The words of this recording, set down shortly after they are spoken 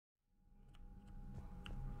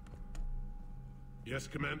Yes,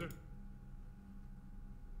 Commander?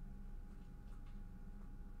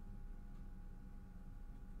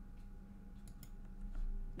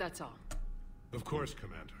 That's all. Of course,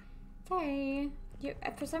 Commander. Sorry.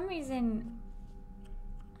 For some reason...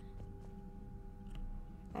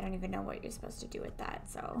 I don't even know what you're supposed to do with that,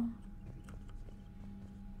 so...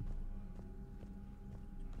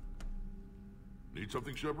 Need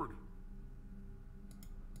something, Shepard?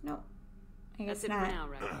 Nope. I guess That's it not. for now,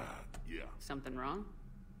 right? Yeah. Something wrong?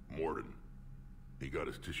 Morden. He got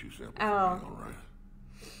his tissue sample Oh. from me, all right.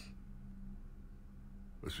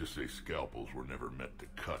 Let's just say scalpels were never meant to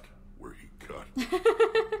cut where he cut.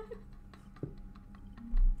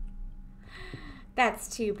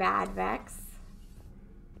 That's too bad, Vex.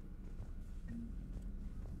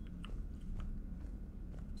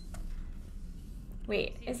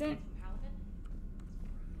 Wait, isn't...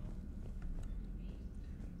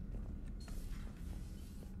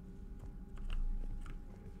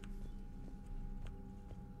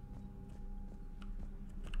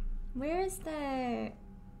 Where is the...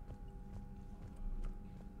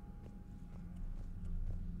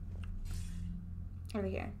 Over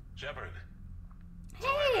here. Shepard.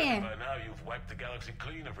 Hey! By now you've wiped the galaxy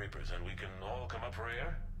clean of Reapers and we can all come up for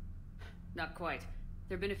air? Not quite.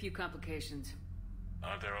 There have been a few complications.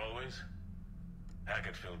 Aren't there always?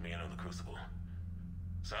 Hackett filled me in on the Crucible.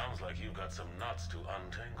 Sounds like you've got some knots to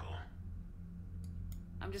untangle.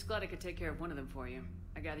 I'm just glad I could take care of one of them for you.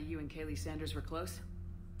 I gather you and Kaylee Sanders were close?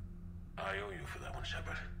 I owe you for that one,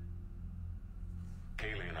 Shepard.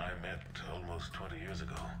 Kaylee and I met almost 20 years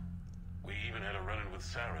ago. We even had a run-in with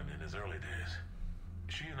Saren in his early days.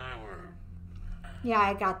 She and I were... Yeah,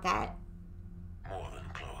 I got that. more than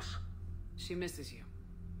close. She misses you.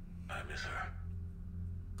 I miss her.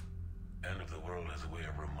 End of the world has a way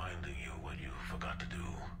of reminding you what you forgot to do.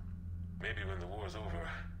 Maybe when the war's over,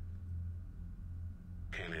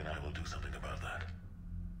 Kaylee and I will do something about that.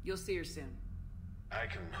 You'll see her soon. I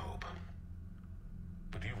can hope.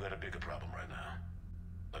 But you've got a bigger problem right now.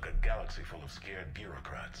 Like a galaxy full of scared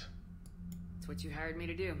bureaucrats. It's what you hired me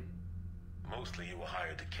to do. Mostly you were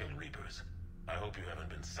hired to kill Reapers. I hope you haven't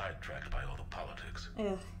been sidetracked by all the politics.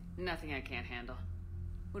 Ugh. Nothing I can't handle.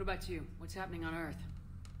 What about you? What's happening on Earth?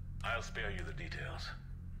 I'll spare you the details.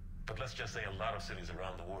 But let's just say a lot of cities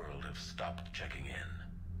around the world have stopped checking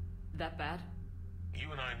in. That bad?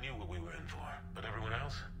 You and I knew what we were in for, but everyone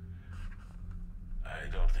else? I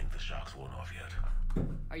don't think the shock's worn off yet.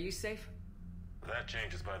 Are you safe? That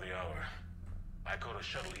changes by the hour. I caught a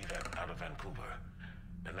shuttle evac out of Vancouver,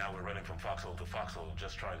 and now we're running from foxhole to foxhole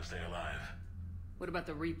just trying to stay alive. What about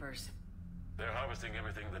the Reapers? They're harvesting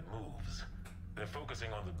everything that moves. They're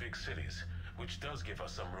focusing on the big cities, which does give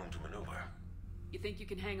us some room to maneuver. You think you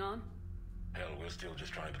can hang on? Hell, we're still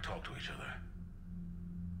just trying to talk to each other.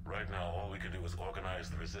 Right now, all we can do is organize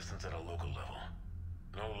the resistance at a local level.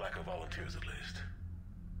 No lack of volunteers, at least.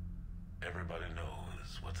 Everybody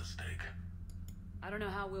knows what's at stake. I don't know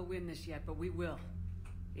how we'll win this yet, but we will.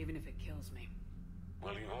 Even if it kills me.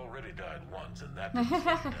 Well, you already died once, and that didn't slow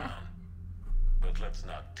you down. But let's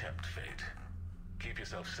not tempt fate. Keep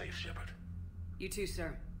yourself safe, Shepard. You too,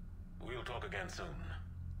 sir. We'll talk again soon.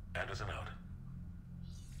 Anderson out.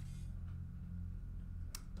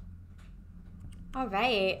 All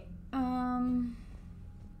right.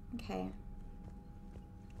 Okay.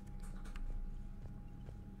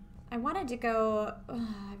 I wanted to go...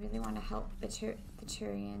 I really want to help the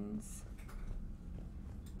Turians.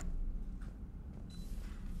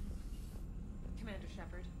 Commander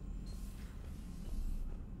Shepard.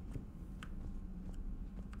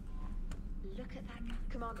 Look at that.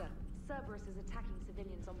 Commander, Cerberus is attacking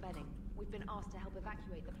civilians on Benning. We've been asked to help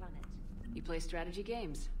evacuate the planet. You play strategy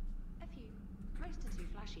games. A few. Most are too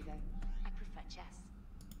flashy, though. I prefer chess.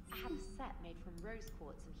 I have a set made from rose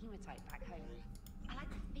quartz and hematite back home. I like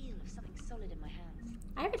the feel of something solid in my hands.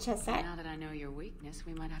 I have a chess set. Now that I know your weakness,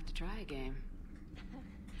 we might have to try a game.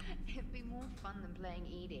 It'd be more fun than playing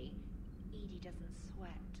Edie. Edie doesn't sweat.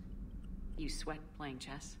 You sweat playing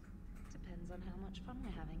chess? Depends on how much fun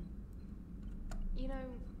we're having. You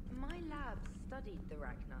know, my lab studied the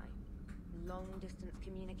Rachni. Long-distance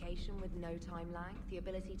communication with no time lag, the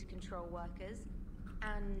ability to control workers,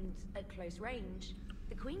 and at close range,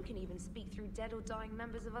 the Queen can even speak through dead or dying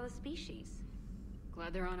members of other species.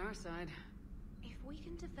 Glad they're on our side. If we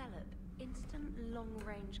can develop instant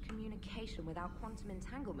long-range communication without quantum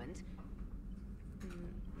entanglement,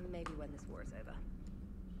 maybe when this war is over.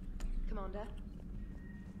 Commander?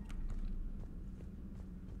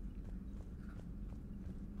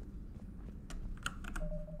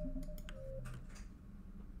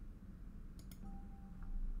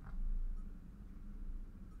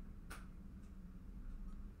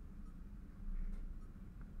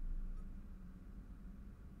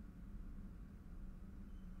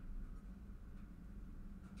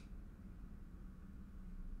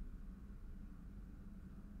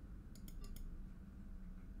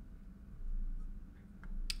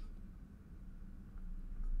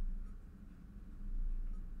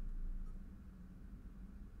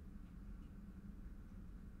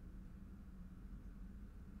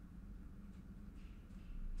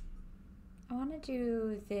 I want to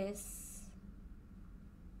do this.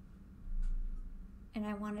 And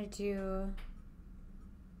I want to do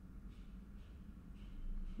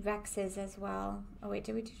Rex's as well. Oh wait,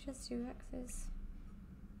 did we just do Rex's?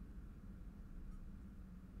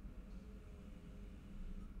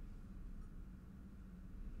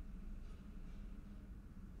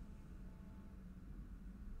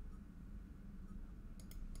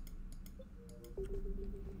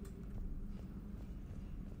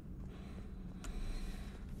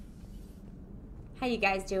 How you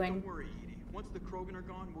guys doing? Don't worry, Edie. Once the Krogan are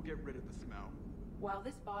gone, we'll get rid of the smell. While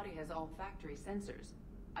this body has olfactory sensors,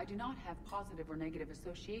 I do not have positive or negative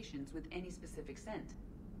associations with any specific scent.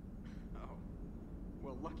 Oh.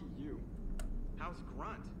 Well, lucky you. How's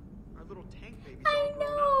Grunt? Our little tank baby's I all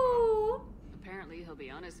grown up, huh? know. Apparently, he'll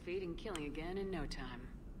be on his feet and killing again in no time.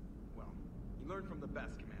 Well, he learned from the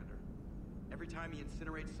best, Commander. Every time he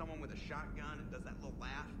incinerates someone with a shotgun and does that little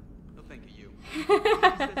laugh, he'll think of you. He says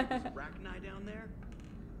it was Rachni down there?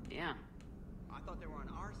 Yeah, I thought they were on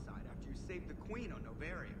our side after you saved the Queen on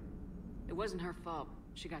Novaria. it wasn't her fault.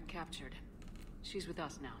 She got captured. She's with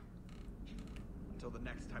us now. Until the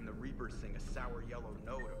next time the Reapers sing a sour yellow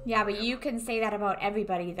note. Yeah, but you can say that about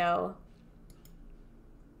everybody, though.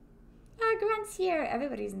 Oh, Grunt's here.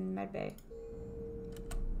 Everybody's in the medbay.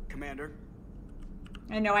 Commander?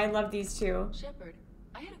 I know, I love these two. Shepard,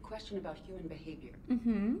 I had a question about human behavior.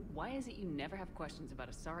 Mm-hmm. Why is it you never have questions about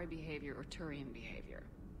Asari behavior or Turian behavior?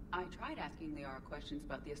 I tried asking Liara questions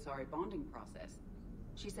about the Asari bonding process.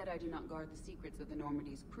 She said I do not guard the secrets of the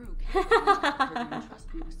Normandy's crew. Her to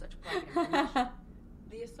entrust me with such private information.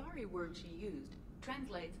 The Asari word she used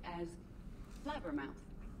translates as blabbermouth.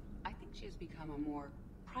 I think she has become a more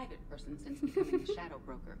private person since becoming a shadow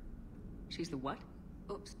broker. She's the what?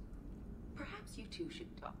 Oops. Perhaps you two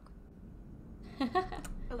should talk.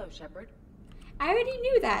 Hello, Shepard. I already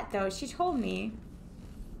knew that, though. She told me.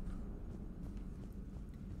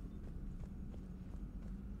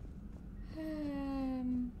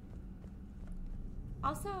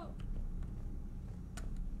 Also...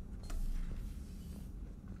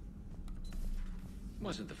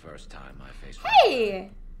 Wasn't the first time I faced... Hey!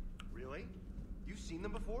 Really? You've seen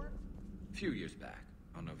them before? A few years back,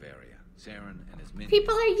 on Novaria, Saren and his minions...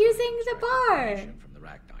 People are using the extracted bar! information from the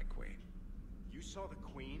Rachni Queen. You saw the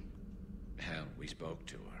Queen? Hell, we spoke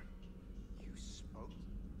to her. You spoke?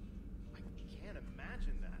 I can't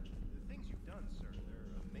imagine that. The things you've done, sir,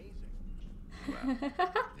 they're amazing. Well,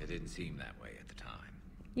 it didn't seem that way at the time.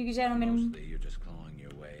 You gentlemen... Mostly you're just clawing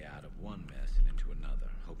your way out of one mess and into another,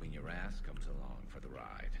 hoping your ass comes along for the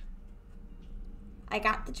ride. I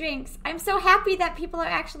got the drinks. I'm so happy that people are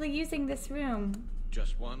actually using this room.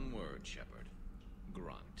 Just one word, Shepard.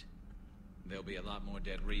 Grunt. There'll be a lot more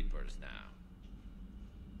dead Reapers now.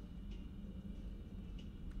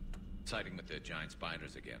 Siding with the giant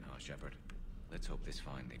spiders again, huh, Shepard? Let's hope this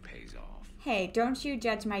finally pays off. Hey, don't you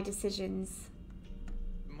judge my decisions.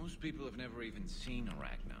 Most people have never even seen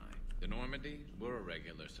Arachni. The Normandy, we're a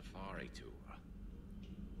regular safari tour.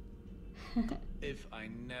 If I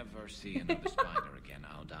never see another spider again,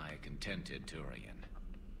 I'll die a contented Turian.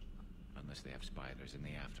 Unless they have spiders in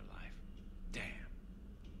the afterlife. Damn.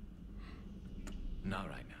 Not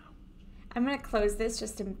right now. I'm gonna close this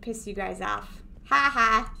just to piss you guys off. Ha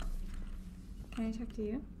ha. Can I talk to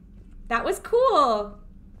you? That was cool.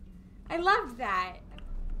 I loved that.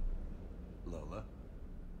 Lola,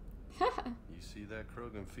 you see that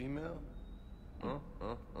Krogan female? Close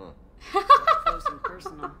and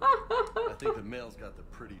personal. I think the male's got the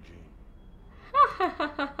pretty gene.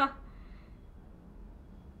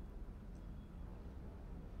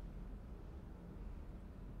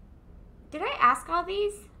 Did I ask all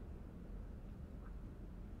these?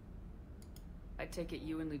 I take it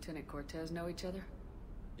you and Lieutenant Cortez know each other?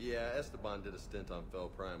 Yeah, Esteban did a stint on Fel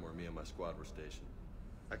Prime where me and my squad were stationed.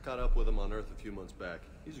 I caught up with him on Earth a few months back.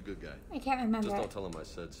 He's a good guy. I can't remember. Just don't tell him I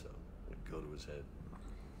said so. It'd go to his head.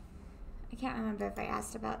 I can't remember if I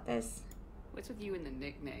asked about this. What's with you and the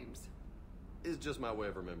nicknames? It's just my way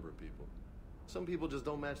of remembering people. Some people just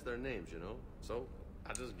don't match their names, you know? So,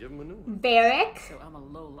 I just give them a new one. Barrick? So I'm a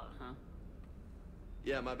Lola, huh?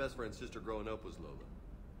 Yeah, my best friend's sister growing up was Lola.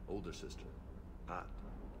 Older sister. Hot.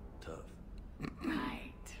 Tough.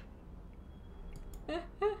 Right.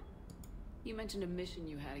 You mentioned a mission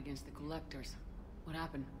you had against the Collectors. What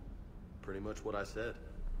happened? Pretty much what I said.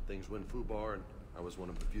 Things went foobar, and I was one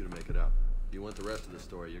of the few to make it out. If you want the rest of the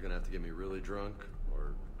story, you're gonna have to get me really drunk,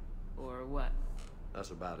 or... Or what? That's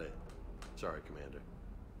about it. Sorry, Commander.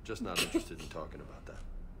 Just not interested in talking about that.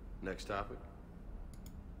 Next topic?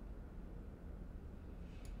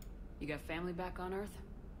 You got family back on Earth?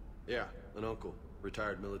 Yeah, an uncle.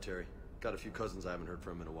 Retired military. Got a few cousins I haven't heard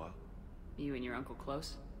from in a while. You and your uncle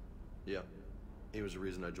close? Yeah. He was the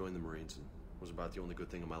reason I joined the Marines and was about the only good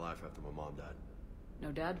thing in my life after my mom died.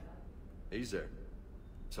 No dad? He's there.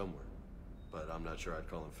 Somewhere. But I'm not sure I'd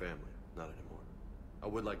call him family. Not anymore. I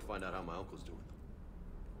would like to find out how my uncle's doing.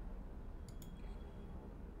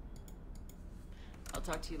 I'll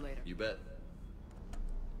talk to you later. You bet.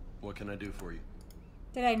 What can I do for you?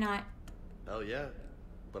 Did I not? Hell yeah.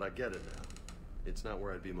 But I get it now. It's not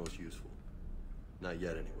where I'd be most useful. Not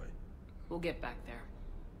yet, anyway. We'll get back there.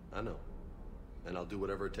 I know. And I'll do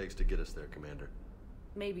whatever it takes to get us there, Commander.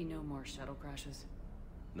 Maybe no more shuttle crashes.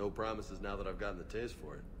 No promises now that I've gotten the taste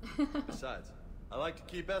for it. Besides, I like to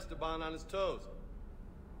keep Esteban on his toes.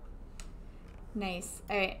 Nice.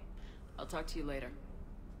 Alright. I'll talk to you later.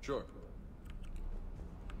 Sure.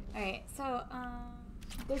 Alright, so,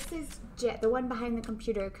 this is the one behind the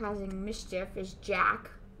computer causing mischief is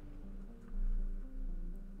Jack.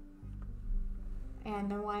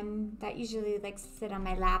 And the one that usually likes to sit on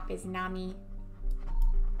my lap is Nami.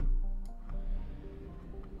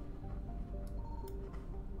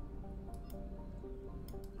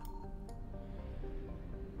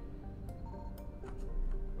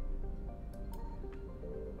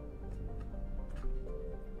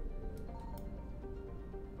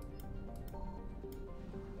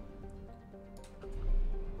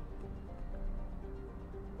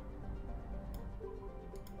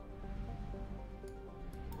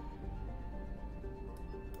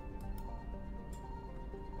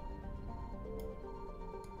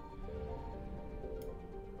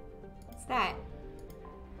 What's that?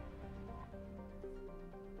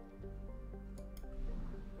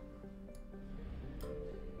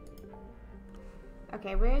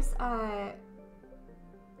 Okay, where's I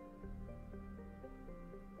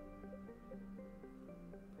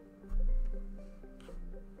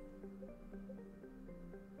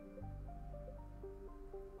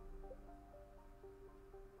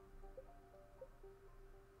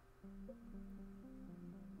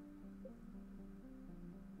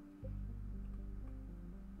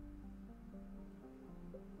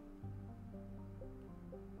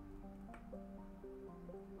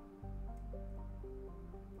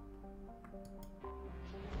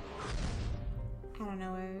don't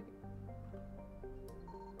know where.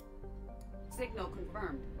 Signal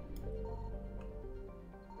confirmed.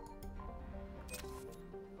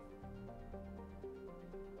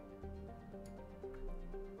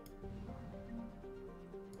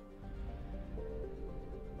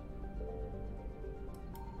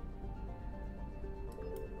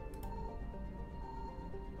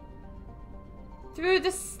 Through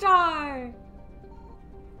the star!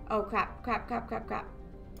 Oh crap, crap, crap, crap, crap.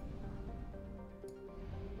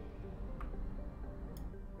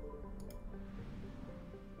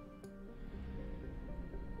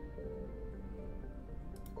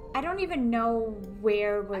 I don't even know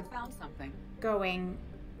where we're I found something. going.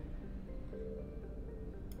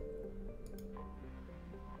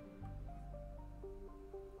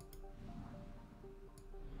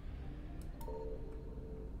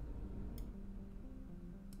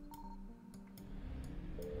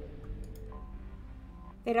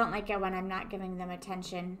 They don't like it when I'm not giving them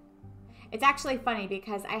attention. It's actually funny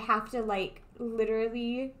because I have to like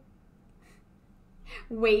literally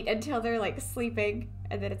wait until they're like sleeping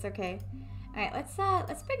and then it's okay. All right,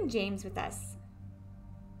 let's bring James with us.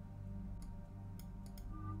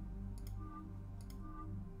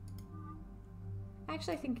 I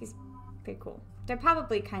actually think he's pretty cool. They're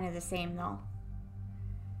probably kind of the same though.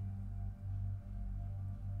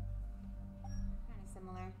 Kind of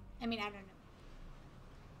similar. I mean, I don't know.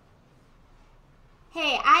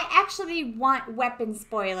 Hey, I actually want weapon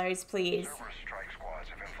spoilers, please. Cerberus strike squads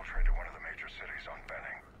have infiltrated one of the major cities on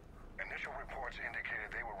Benning. Initial reports indicated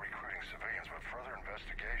they were recruiting civilians, but further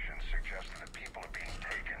investigations suggested that people are being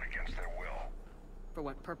taken against their will. For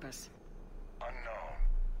what purpose? Unknown.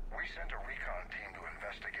 We sent a recon team to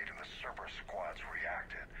investigate, and the Cerberus squads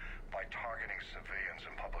reacted by targeting civilians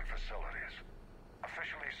in public facilities.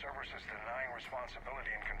 Officially, Cerberus is denying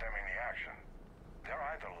responsibility and condemning the action. They're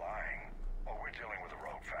either lying, or we're dealing with a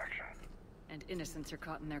rogue faction. And innocents are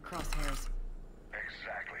caught in their crosshairs.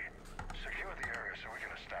 Exactly. Secure the area so we can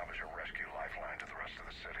establish a rescue lifeline to the rest of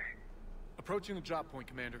the city. Approaching the drop point,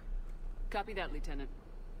 Commander. Copy that, Lieutenant.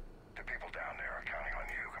 The people down there are counting on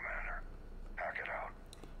you, Commander. Hack it out.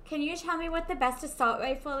 Can you tell me what the best assault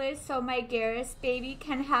rifle is so my Garrus baby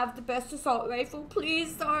can have the best assault rifle,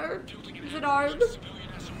 please, sir? Is it armed?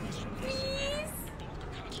 Please?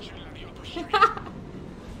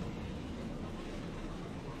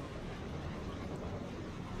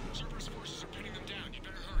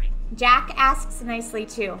 Jack asks nicely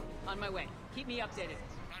too. On my way. Keep me updated.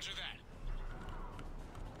 Roger that.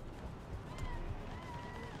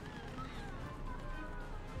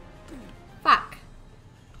 Fuck.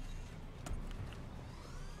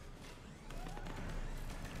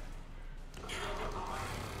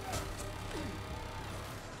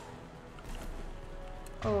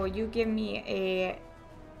 Oh, you give me a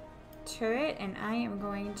turret and I am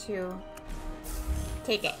going to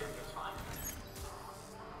take it.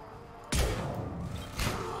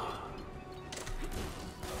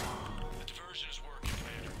 The diversion is working,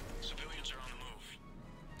 Commander. Civilians are on the move.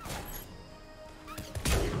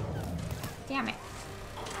 Damn it.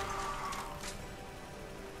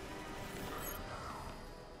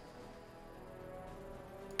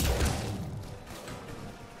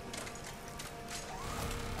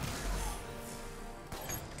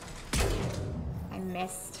 I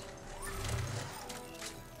missed.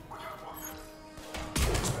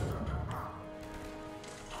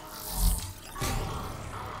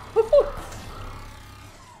 Woohoo!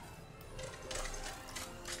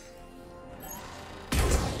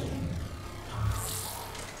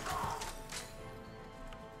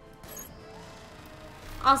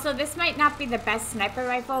 Also, this might not be the best sniper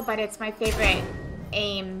rifle, but it's my favorite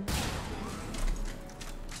aim.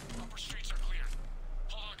 Upper streets are clear.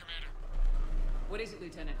 Hold on, Commander. What is it,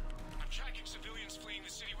 Lieutenant? I'm tracking civilians fleeing the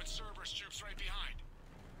city with Cerberus troops right behind.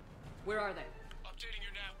 Where are they? Updating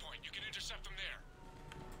your nav point. You can intercept them there.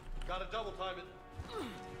 Gotta double time it.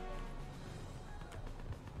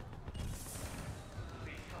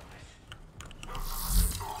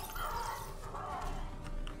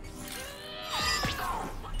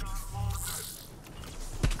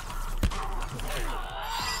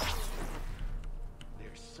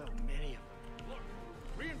 There's so many of them. Look,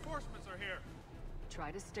 reinforcements are here.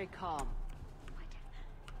 Try to stay calm.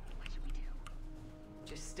 What should we do?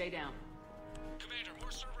 Just stay down. Commander,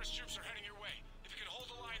 more Cerberus troops are heading your way. If you can hold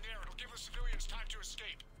the line there, it'll give the civilians time to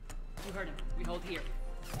escape. You heard him. We hold here.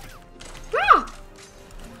 Ah!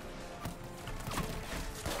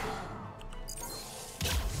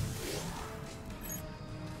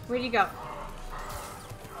 Where'd you go?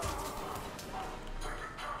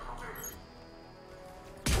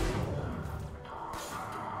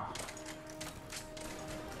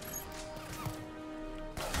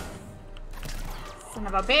 Son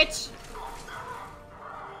of a bitch.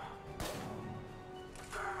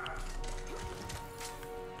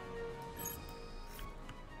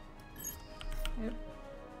 Oop.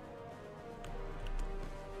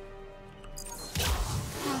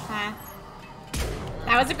 Okay.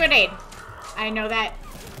 That was a grenade. I know that.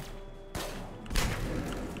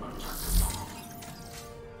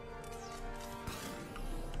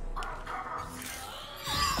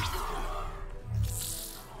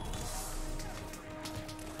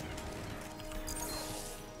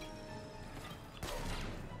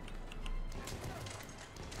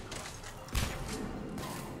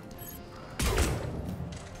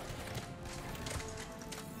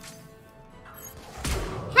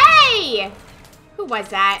 Hey! Who was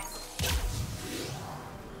that?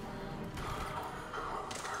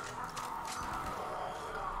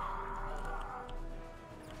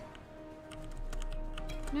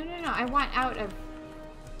 No, no, no. I want out of...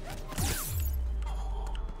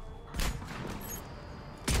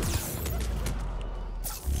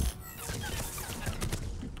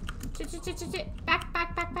 Back,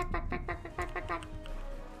 back, back, back, back, back, back, back, back, back, back.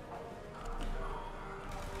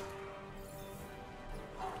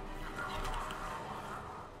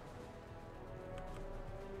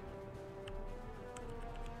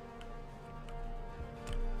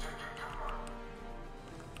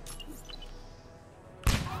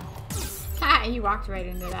 Ha! He walked right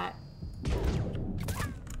into that.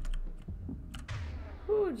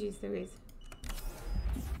 Ooh, jeez Louise.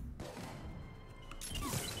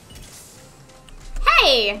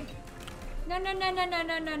 Hey! No, no, no, no, no,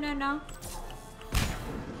 no, no, no, no.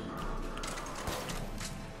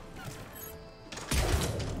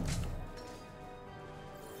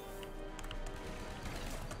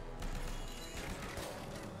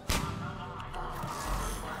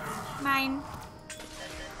 Mine.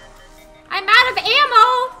 I'm out of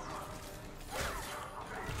ammo!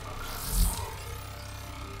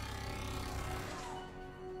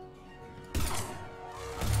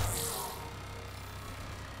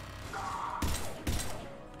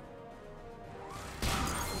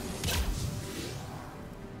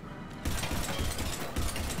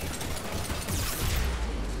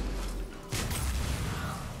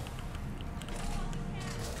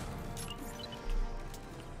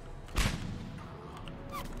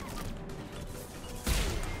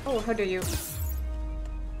 Oh, how dare you?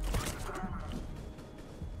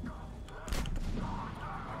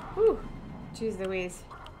 Jeez Louise.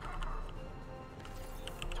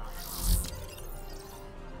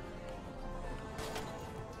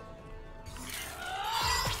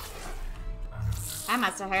 That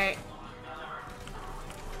must have hurt.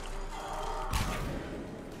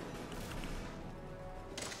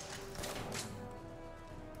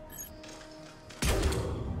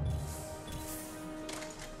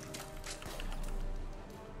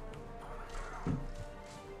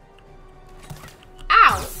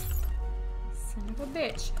 Ow! Son of a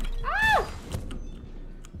bitch. Ah!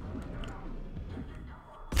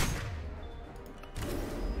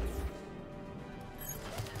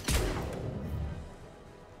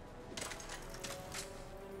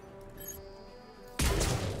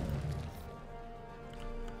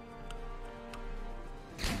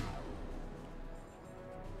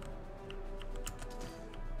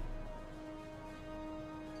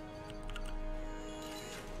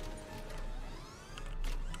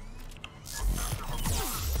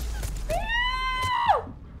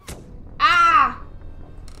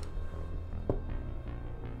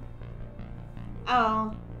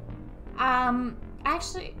 Oh.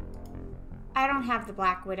 Actually, I don't have the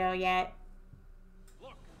Black Widow yet.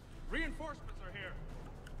 Look, reinforcements are here.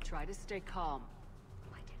 Try to stay calm.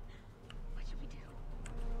 What should we do?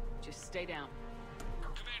 Just stay down.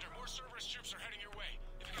 Commander, more Cerberus troops are heading your way.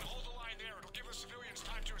 If you can hold the line there, it'll give the civilians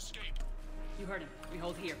time to escape. You heard him. We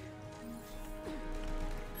hold here.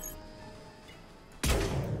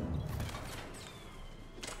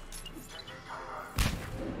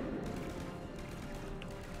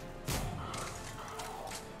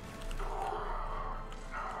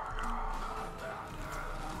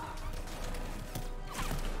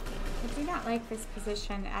 I do not like this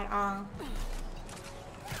position at all.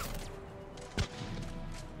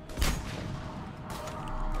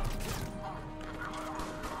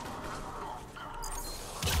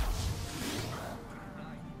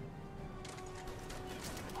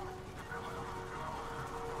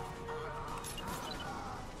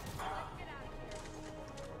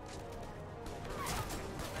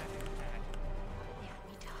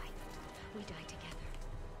 We die together.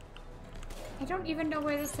 I don't even know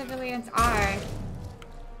where the civilians are.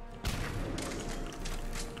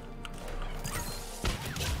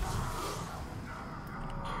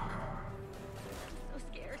 So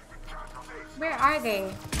scared. Where are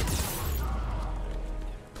they?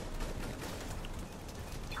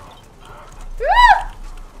 Ah!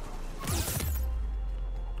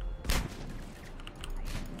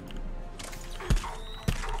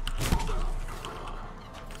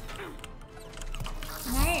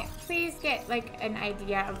 Can I please get like an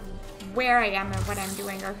idea of where I am and what I'm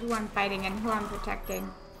doing, or who I'm fighting and who I'm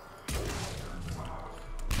protecting?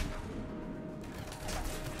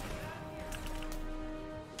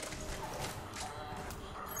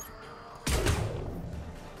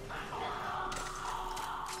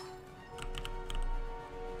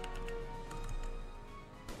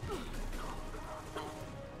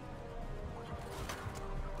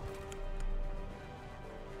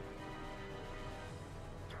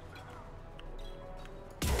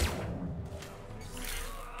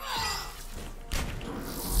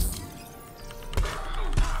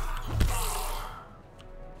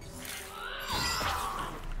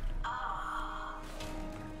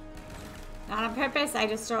 Not on purpose, I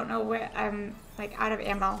just don't know where I'm like out of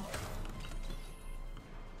ammo.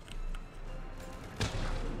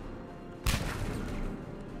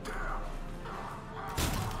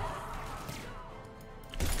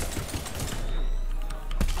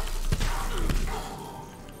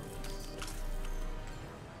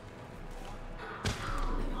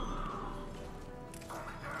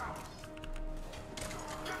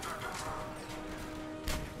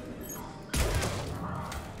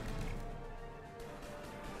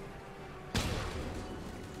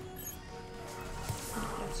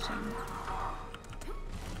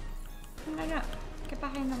 No, no. Get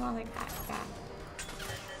behind the wall like that.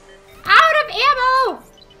 Out of ammo!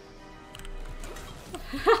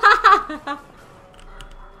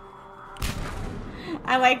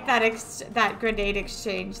 I like that grenade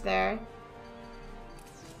exchange there.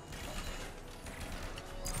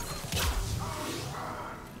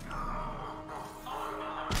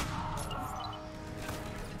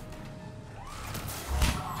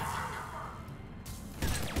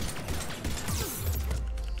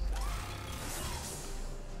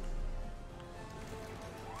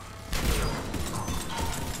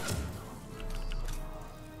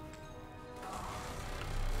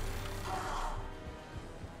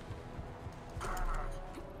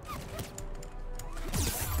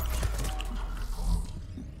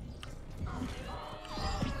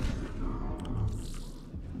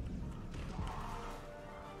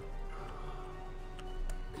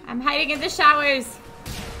 I'm hiding in the showers.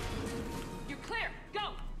 You're clear.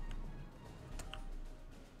 Go.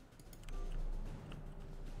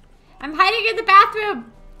 I'm hiding in the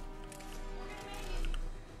bathroom.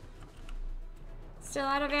 Still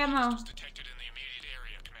out of ammo. Detected in the immediate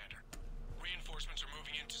area, Commander. Reinforcements are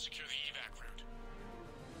moving in to secure the evac route.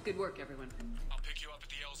 Good work, everyone. I'll pick you up at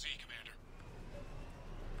the LZ, Commander.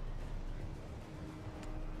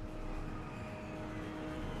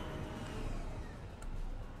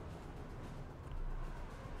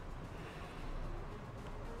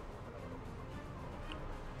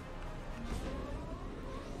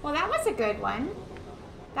 Well, that was a good one.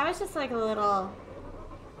 That was just like a little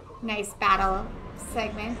nice battle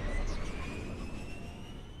segment.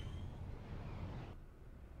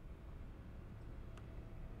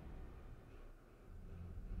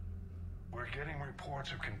 We're getting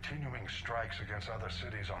reports of continuing strikes against other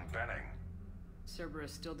cities on Benning.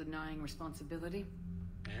 Cerberus still denying responsibility?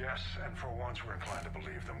 Yes, and for once we're inclined to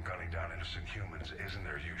believe them gunning down innocent humans isn't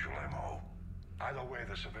their usual MO. Either way,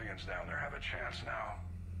 the civilians down there have a chance now.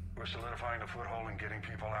 We're solidifying a foothold and getting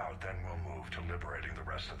people out, then we'll move to liberating the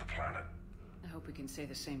rest of the planet. I hope we can say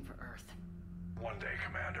the same for Earth. One day,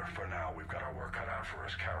 Commander. For now, we've got our work cut out for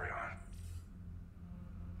us. Carry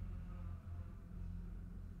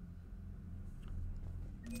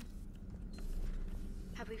on.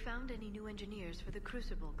 Have we found any new engineers for the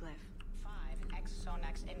Crucible glyph? 5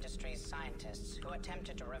 ex-Sonax Industries scientists who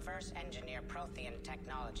attempted to reverse engineer Prothean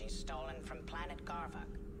technology stolen from planet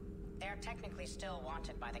Garvuk. They are technically still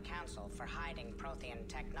wanted by the Council for hiding Prothean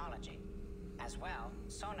technology. As well,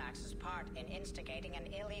 Sonax's part in instigating an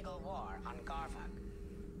illegal war on Garvuk.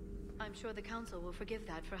 I'm sure the Council will forgive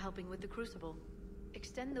that for helping with the Crucible.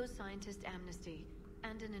 Extend those scientists amnesty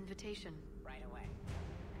and an invitation. Right away.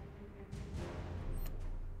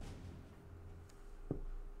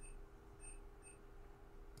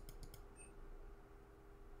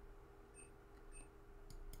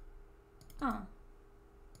 Oh.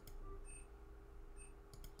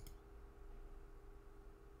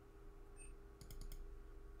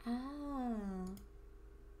 Oh.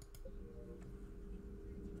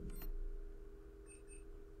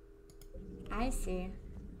 I see.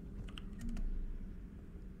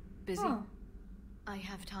 Busy? Oh. I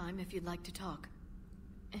have time if you'd like to talk.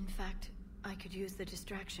 In fact, I could use the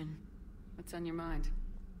distraction. What's on your mind?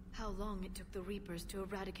 How long it took the Reapers to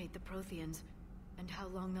eradicate the Protheans, and how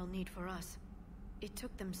long they'll need for us. It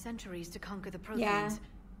took them centuries to conquer the Protheans. Yeah.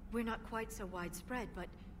 We're not quite so widespread, but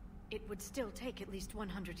it would still take at least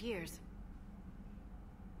 100 years.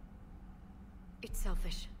 It's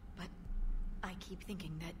selfish, but I keep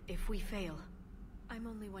thinking that if we fail... I'm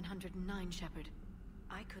only 109, Shepard.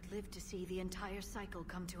 I could live to see the entire cycle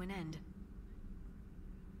come to an end.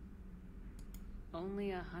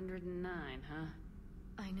 Only 109, huh?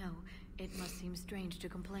 I know. It must seem strange to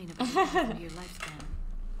complain about a 1,000-year lifespan.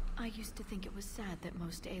 I used to think it was sad that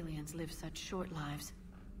most aliens live such short lives.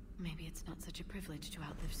 Maybe it's not such a privilege to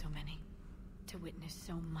outlive so many. To witness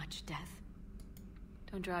so much death.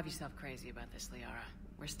 Don't drive yourself crazy about this, Liara.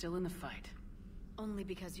 We're still in the fight. Only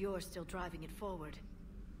because you're still driving it forward.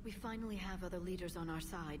 We finally have other leaders on our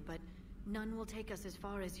side, but none will take us as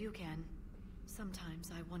far as you can.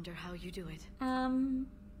 Sometimes I wonder how you do it.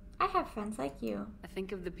 I have friends like you. I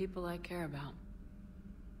think of the people I care about.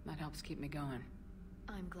 That helps keep me going.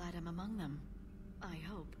 I'm glad I'm among them. I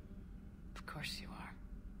hope. Of course you are.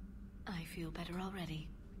 I feel better already.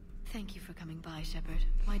 Thank you for coming by, Shepard.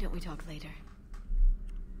 Why don't we talk later?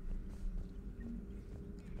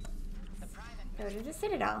 Go to the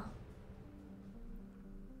Citadel.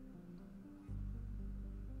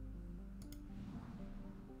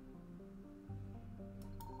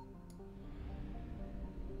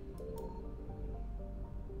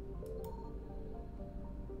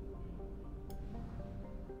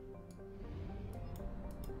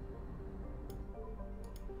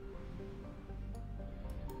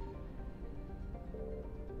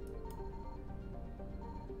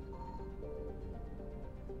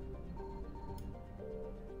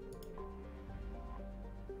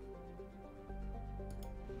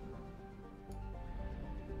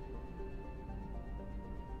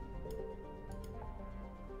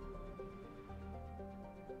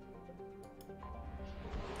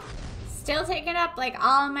 Still taking up like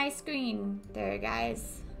all my screen there,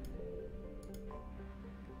 guys.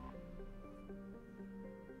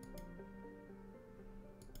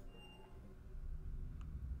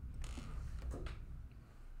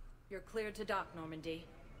 You're cleared to dock, Normandy.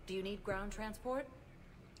 Do you need ground transport?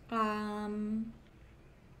 I need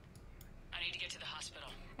to get to the hospital.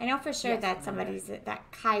 I know for sure Yes, that I'm somebody's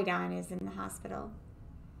that Kaidon is in the hospital.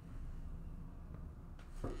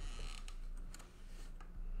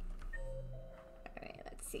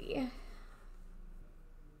 see.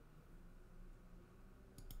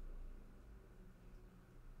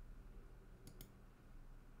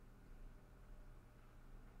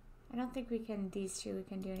 I don't think we can, these two, we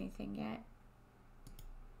can do anything yet.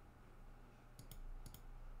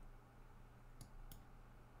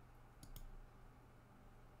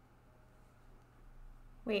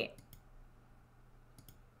 Wait.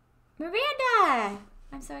 Miranda!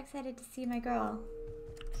 I'm so excited to see my girl.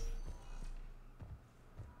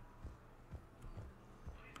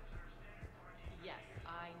 Yes,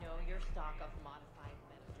 I know your stock of modified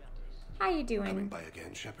metagems. How you doing? Coming by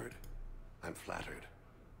again, Shepard. I'm flattered.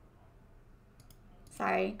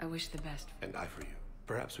 Sorry. I wish the best. And I for you.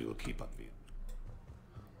 Perhaps we will keep up with you.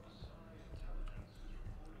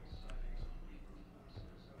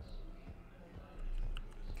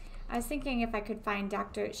 I was thinking if I could find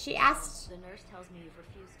Dr. She asked... The nurse tells me you've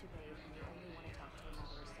refused to bathe and you only want to talk to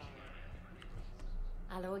another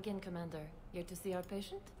Asari. Hello again, Commander. Here to see our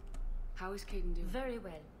patient? How is Caden doing? Very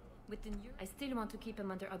well. With the new... I still want to keep him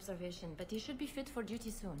under observation, but he should be fit for duty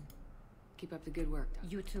soon. Keep up the good work, Doctor.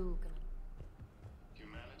 You too, Commander.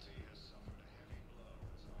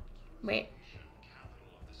 Wait.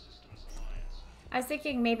 I was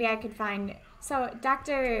thinking maybe I could find... So,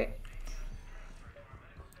 Dr...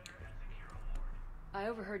 I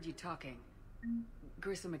overheard you talking.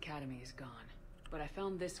 Grissom Academy is gone, but I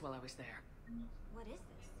found this while I was there. What is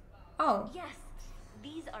this? Oh. Yes,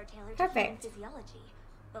 these are tailored Perfect. to human physiology,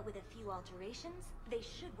 but with a few alterations, they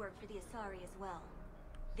should work for the Asari as well.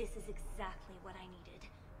 This is exactly what I needed.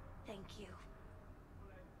 Thank you.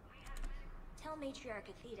 Tell Matriarch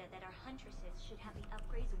Athena that our huntresses should have the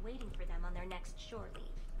upgrades waiting for them on their next shore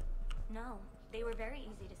leave. No, they were very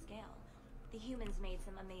easy to scale. The humans made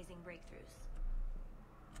some amazing breakthroughs.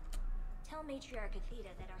 Tell Matriarch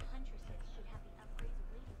Athena that our huntresses should have the upgrades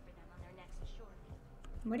waiting for them on their next shore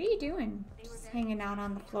leave. What are you doing? Just hanging out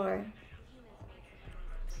on the floor.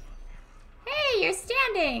 Hey, you're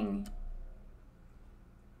standing!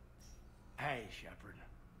 Hey, Shepard.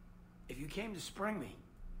 If you came to spring me,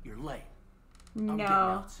 you're late. I'm getting No,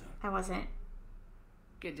 out soon. I wasn't.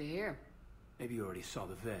 Good to hear. Maybe you already saw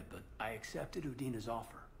the vid, but I accepted Udina's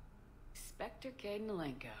offer. Spectre Caden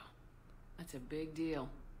Alenko. That's a big deal.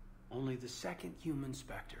 Only the second human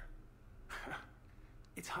Spectre.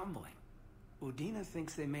 It's humbling. Udina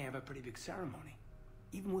thinks they may have a pretty big ceremony,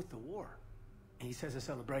 even with the war. And he says a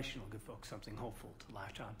celebration will give folks something hopeful to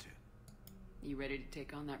latch onto. You ready to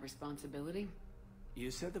take on that responsibility? You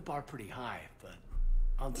set the bar pretty high, but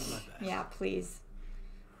I'll do my best. Yeah, please.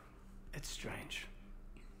 It's strange.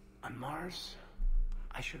 On Mars,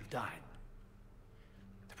 I should have died.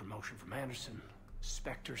 The promotion from Anderson,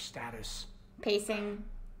 Spectre status. Pacing.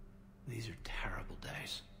 These are terrible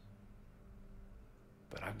days.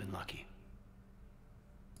 But I've been lucky.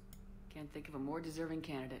 Can't think of a more deserving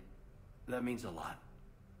candidate. That means a lot.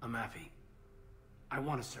 I'm happy. I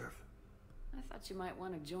want to serve. I thought you might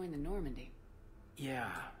want to join the Normandy. Yeah.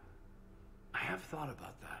 I have thought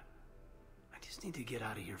about that. I just need to get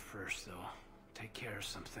out of here first, though. Take care of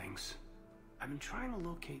some things. I've been trying to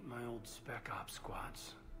locate my old Spec Ops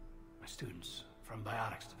squads. My students from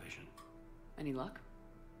Biotics Division. Any luck?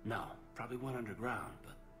 No, probably went underground,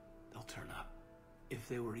 but they'll turn up. If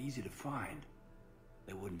they were easy to find,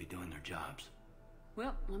 they wouldn't be doing their jobs.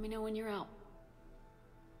 Well, let me know when you're out.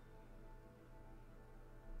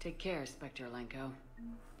 Take care, Spectre Alenko.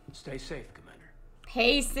 Stay safe, Commander.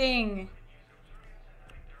 Pacing!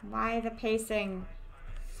 Why the pacing?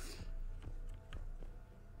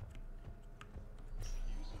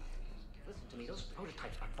 Listen to me, those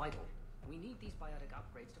prototypes are vital. We need these biotic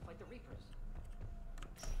upgrades to fight the Reapers.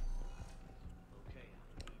 Okay,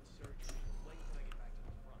 I need surgery. When can I get back to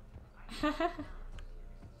the front?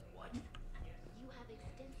 What? You have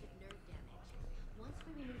extensive nerve damage. Once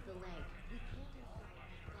we remove the leg, we can't install a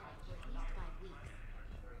prosthetic for at least 5 weeks.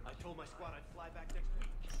 I told my squad I'd fly back next week.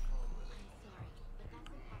 I'm sorry, but that's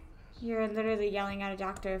impossible. You're literally yelling at a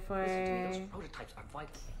doctor for Listen to me, those prototypes are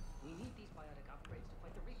vital. We need these biotic upgrades to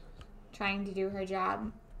fight the Reapers. trying to do her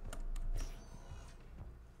job.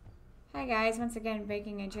 Hi guys, once again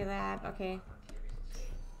breaking into your lab. Okay.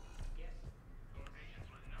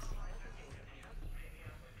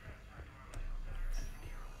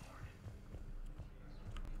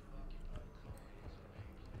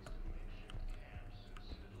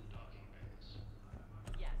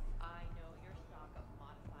 Yes, I know your stock of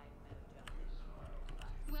modified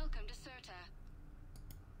metagems. Welcome to Certa.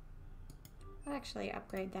 I'll actually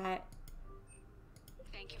upgrade that.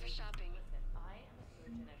 Thank you for shopping. Listen, I am a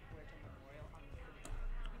surgeon at Puerto Memorial on the Citadel.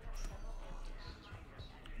 We have several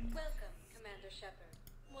Welcome, Commander Shepard.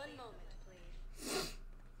 One moment, please.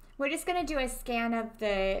 We're just gonna do a scan of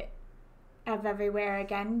everywhere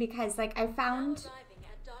again because like I found Arriving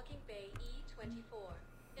at docking bay E24,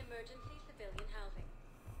 emergency civilian housing.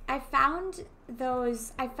 I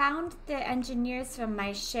found the engineers from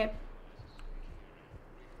my ship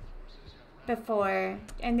before,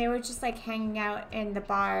 and they were just like hanging out in the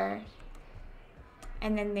bar,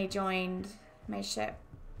 and then they joined my ship.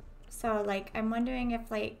 So like I'm wondering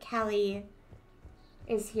if like Kelly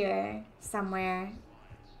is here somewhere.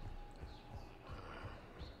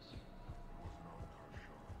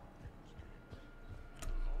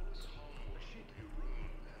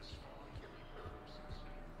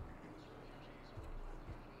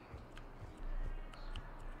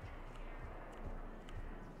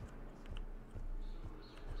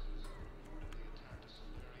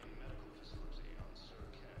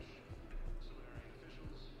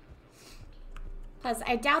 Plus,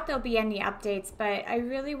 I doubt there'll be any updates, but I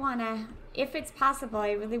really want to, if it's possible,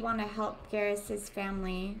 I really want to help Garrus's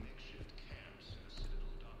family.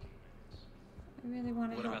 I really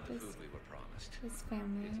want to help the food we were promised? his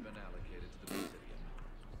family. It's been allocated to the Citadel.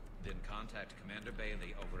 Then contact Commander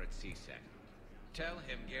Bailey over at CSEC. Tell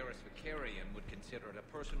him Garrus Vicarian would consider it a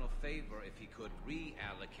personal favor if he could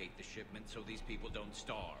reallocate the shipment so these people don't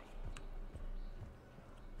starve.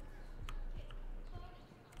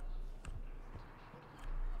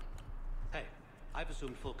 Hey, I've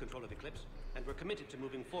assumed full control of Eclipse, and we're committed to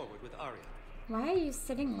moving forward with Aria. Why are you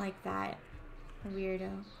sitting like that, weirdo?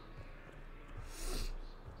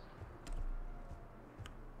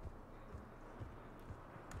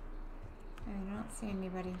 I don't see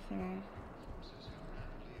anybody here.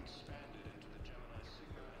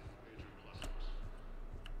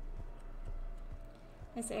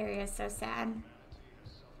 This area is so sad.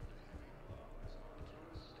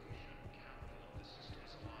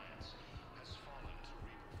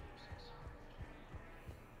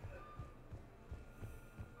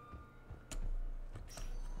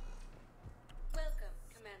 Welcome,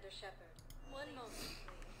 Commander Shepard. One moment,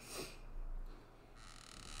 please.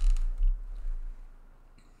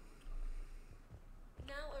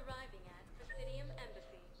 Now arriving at Presidium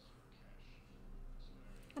Embassy.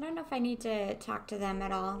 I don't know if I need to talk to them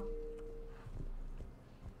at all.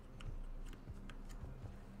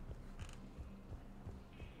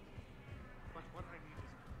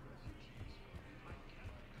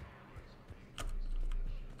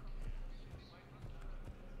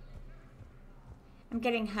 I'm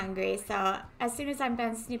getting hungry, so as soon as I'm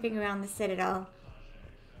done snooping around the Citadel,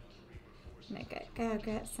 I'm gonna go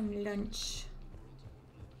get some lunch.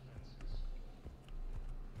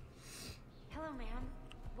 Hello, ma'am.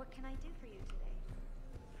 What can I do for you today?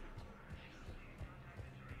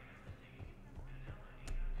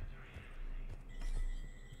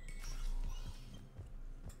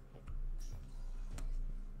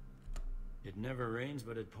 It never rains,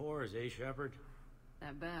 but it pours, eh, Shepard?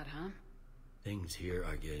 That bad, huh? Things here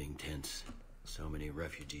are getting tense. So many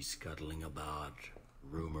refugees scuttling about,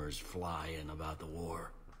 rumors flying about the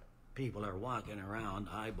war. People are walking around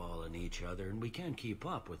eyeballing each other, and we can't keep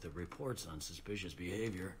up with the reports on suspicious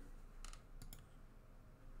behavior.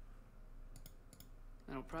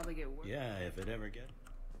 It'll probably get worse. Yeah, if it ever gets...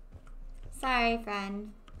 Sorry,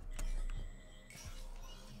 friend.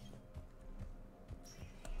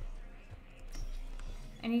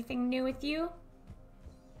 Anything new with you?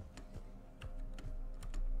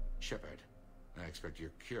 Shepard, I expect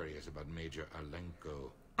you're curious about Major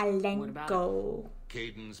Alenko. Alenko.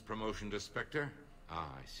 Caden's promotion to Spectre? Ah,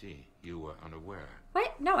 I see. You were unaware.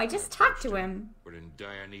 What? No, I just talked to him. We're in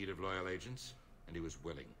dire need of loyal agents, and he was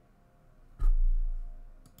willing.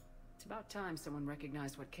 It's about time someone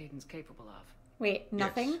recognized what Caden's capable of. Wait,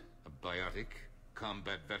 nothing? Yes, a biotic,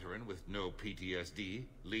 combat veteran with no PTSD,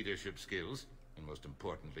 leadership skills, and most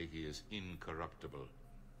importantly, he is incorruptible.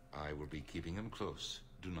 I will be keeping him close.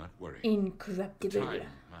 Do not worry. Incorruptible. Time.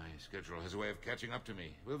 My schedule has a way of catching up to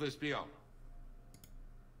me. Will this be all?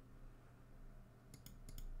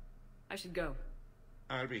 I should go.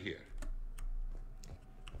 I'll be here.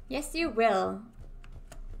 Yes, you will.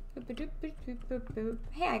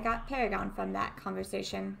 Hey, I got Paragon from that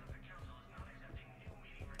conversation.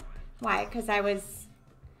 Why? Because I was...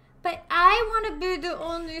 But I want to be the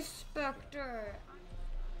only Spectre.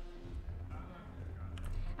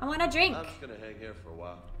 I want a drink. I'm just gonna hang here for a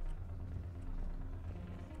while.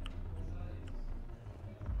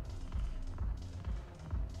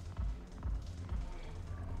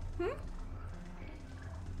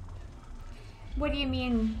 What do you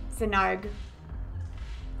mean, Zenarg?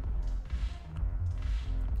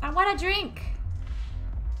 I want a drink.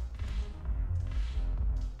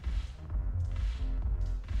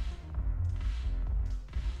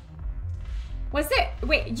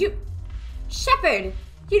 Wait, you... Shepard!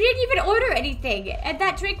 You didn't even order anything, and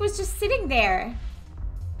that drink was just sitting there.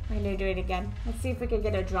 We're gonna do it again. Let's see if we can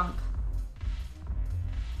get her drunk.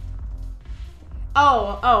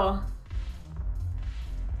 Oh.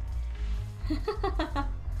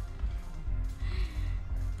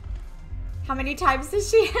 How many times does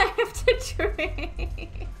she have to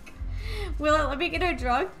drink? Will it let me get her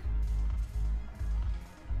drunk?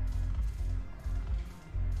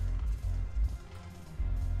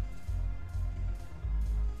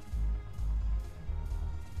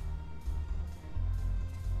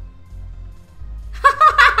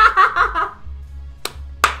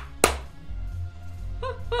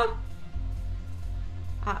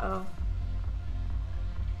 Uh-oh.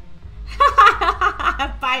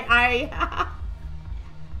 Bye, Arya.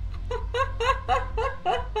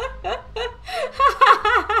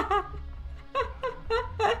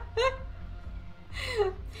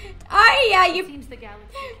 Arya, you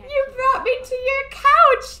brought me to your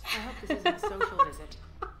couch. I hope this isn't a social visit.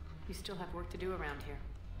 You still have work to do around here.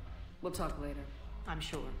 We'll talk later. I'm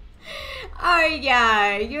sure.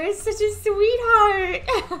 Arya, you're such a sweetheart.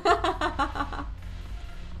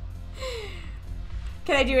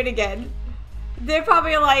 Can I do it again? They're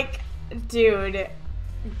probably like, dude,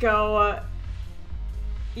 go.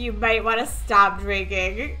 You might want to stop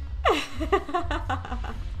drinking.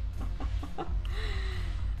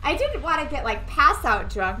 I didn't want to get like pass out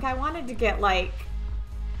drunk. I wanted to get like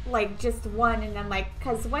just one, and then like,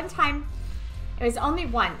 cause one time, it was only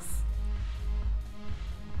once.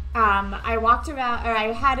 I walked around, or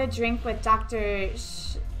I had a drink with Dr.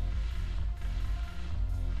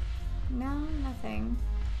 No, nothing.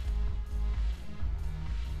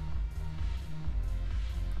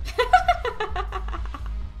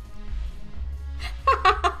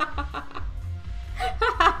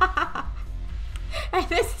 And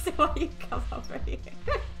this is why you come over here.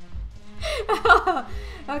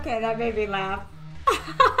 Okay, that made me laugh.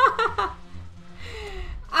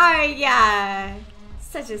 Oh, yeah.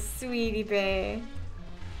 Such a sweetie bae.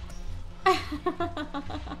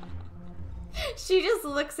 She just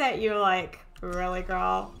looks at you like, really,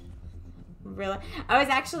 girl? Really? I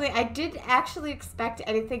didn't actually expect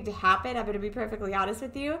anything to happen. I'm gonna be perfectly honest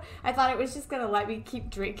with you. I thought it was just gonna let me keep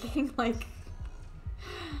drinking, like...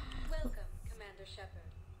 Welcome, Commander Shepard.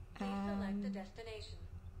 Please select a destination.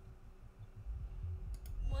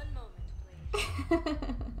 1 moment,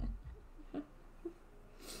 please.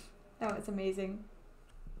 That was amazing.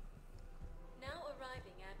 Now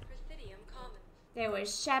arriving at Presidium Commons. There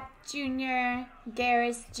was Shep Jr.,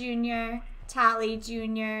 Garrus Jr., Tali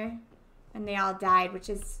Jr., and they all died, which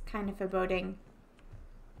is kind of foreboding.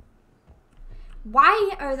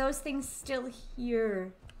 Why are those things still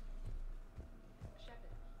here?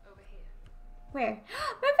 Shepard, over here. Where?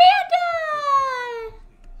 Miranda!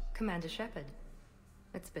 Commander Shepard.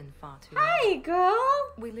 It's been far too long. Hi,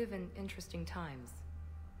 girl! We live in interesting times.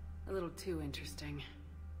 A little too interesting.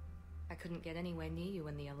 I couldn't get anywhere near you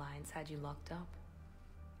when the Alliance had you locked up.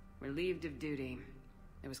 Relieved of duty.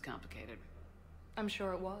 It was complicated. I'm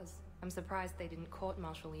sure it was. I'm surprised they didn't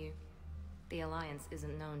court-martial you. The Alliance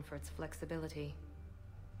isn't known for its flexibility.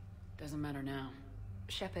 Doesn't matter now.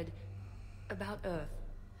 Shepard, about Earth.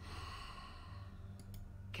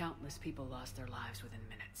 Countless people lost their lives within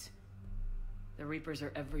minutes. The Reapers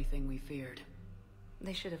are everything we feared.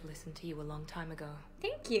 They should have listened to you a long time ago.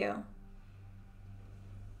 Thank you.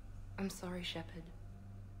 I'm sorry, Shepard.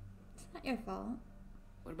 It's not your fault.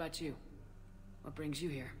 What about you? What brings you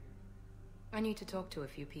here? I need to talk to a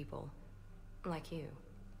few people. Like you.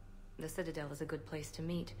 The Citadel is a good place to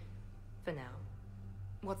meet. For now.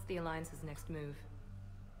 What's the Alliance's next move?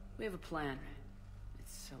 We have a plan.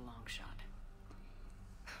 It's a long shot.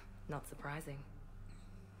 Not surprising.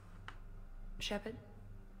 Shepard?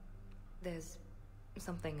 There's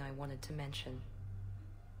something I wanted to mention.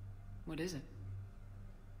 What is it?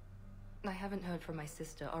 I haven't heard from my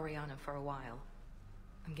sister, Oriana, for a while.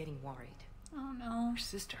 I'm getting worried. Oh no. Your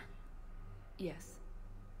sister? Yes.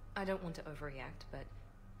 I don't want to overreact, but...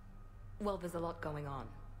 well, there's a lot going on.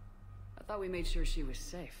 I thought we made sure she was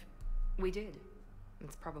safe. We did.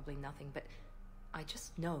 It's probably nothing, but... I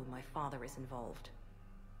just know my father is involved.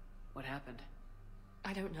 What happened?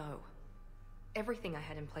 I don't know. Everything I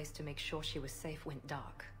had in place to make sure she was safe went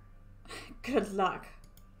dark. Good luck.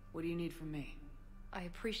 What do you need from me? I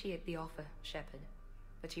appreciate the offer, Shepard,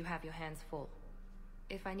 but you have your hands full.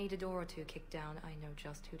 If I need a door or two kicked down, I know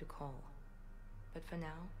just who to call. But for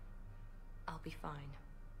now, I'll be fine.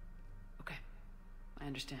 Okay, I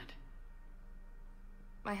understand.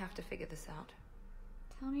 I have to figure this out.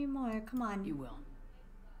 Tell me more, come on. You will.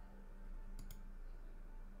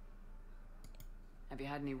 Have you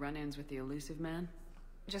had any run-ins with the elusive man?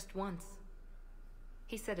 Just once.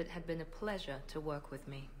 He said it had been a pleasure to work with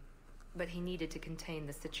me, but he needed to contain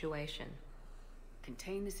the situation.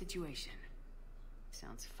 Contain the situation.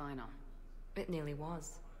 Sounds final. It nearly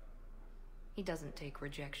was. He doesn't take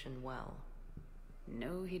rejection well.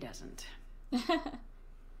 No, he doesn't.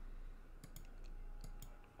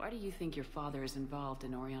 Why do you think your father is involved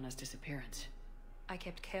in Oriana's disappearance? I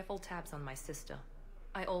kept careful tabs on my sister.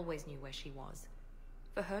 I always knew where she was.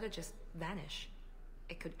 For her to just vanish,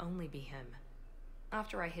 it could only be him.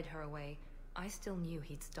 After I hid her away, I still knew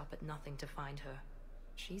he'd stop at nothing to find her.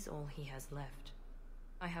 She's all he has left.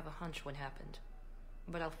 I have a hunch what happened,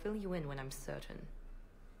 but I'll fill you in when I'm certain.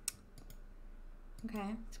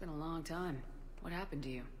 Okay. It's been a long time. What happened to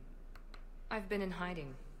you? I've been in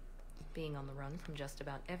hiding. Being on the run from just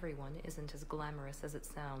about everyone isn't as glamorous as it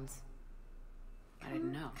sounds. I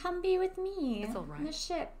didn't know. Come be with me. It's all right. On the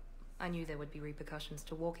ship. I knew there would be repercussions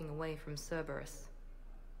to walking away from Cerberus.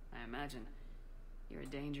 I imagine. You're a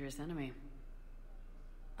dangerous enemy.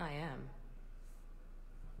 I am.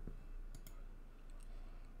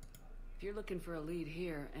 If you're looking for a lead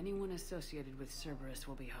here, anyone associated with Cerberus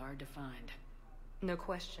will be hard to find. No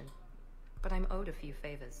question. But I'm owed a few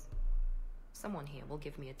favors. Someone here will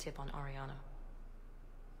give me a tip on Oriana.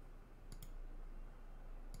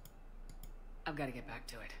 I've got to get back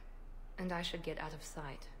to it. And I should get out of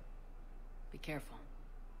sight. Be careful.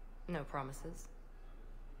 No promises.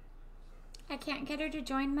 I can't get her to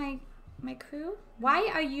join my crew?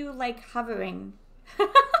 Why are you, like, hovering?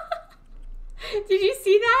 Did you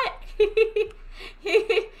see that?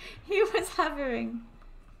 he was hovering.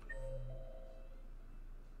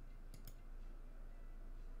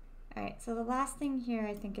 Alright, so the last thing here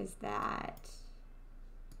I think is that.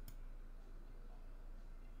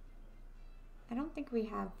 I don't think we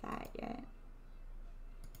have that yet.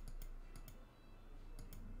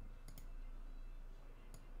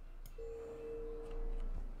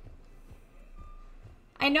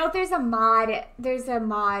 I know there's a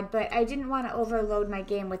mod, but I didn't want to overload my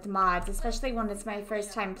game with mods, especially when it's my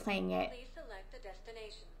first time playing it. Please select a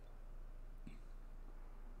destination.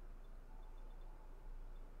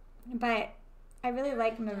 But I really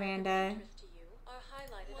like Miranda.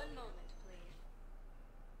 One moment,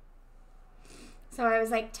 please. So I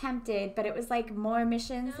was like tempted, but it was like more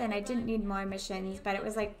missions, and I didn't need more missions, but it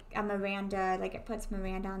was like a Miranda, like it puts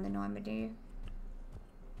Miranda on the Normandy.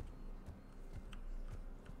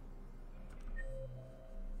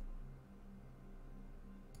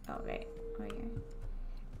 Oh, right. Oh, yeah.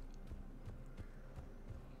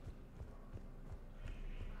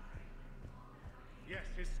 Yes,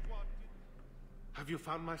 his squad. Have you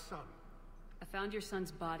found my son? I found your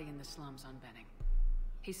son's body in the slums on Benning.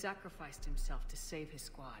 He sacrificed himself to save his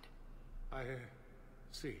squad. I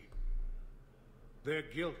see. Their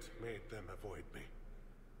guilt made them avoid me.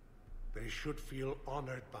 They should feel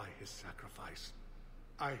honored by his sacrifice.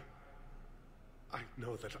 I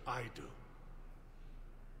know that I do.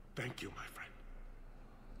 Thank you, my friend.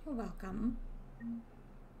 You're welcome.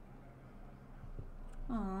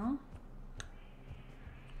 Aww.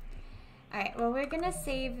 Alright, well, we're gonna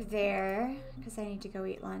save there because I need to go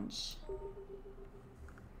eat lunch.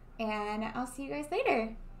 And I'll see you guys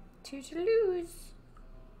later. Toodaloo.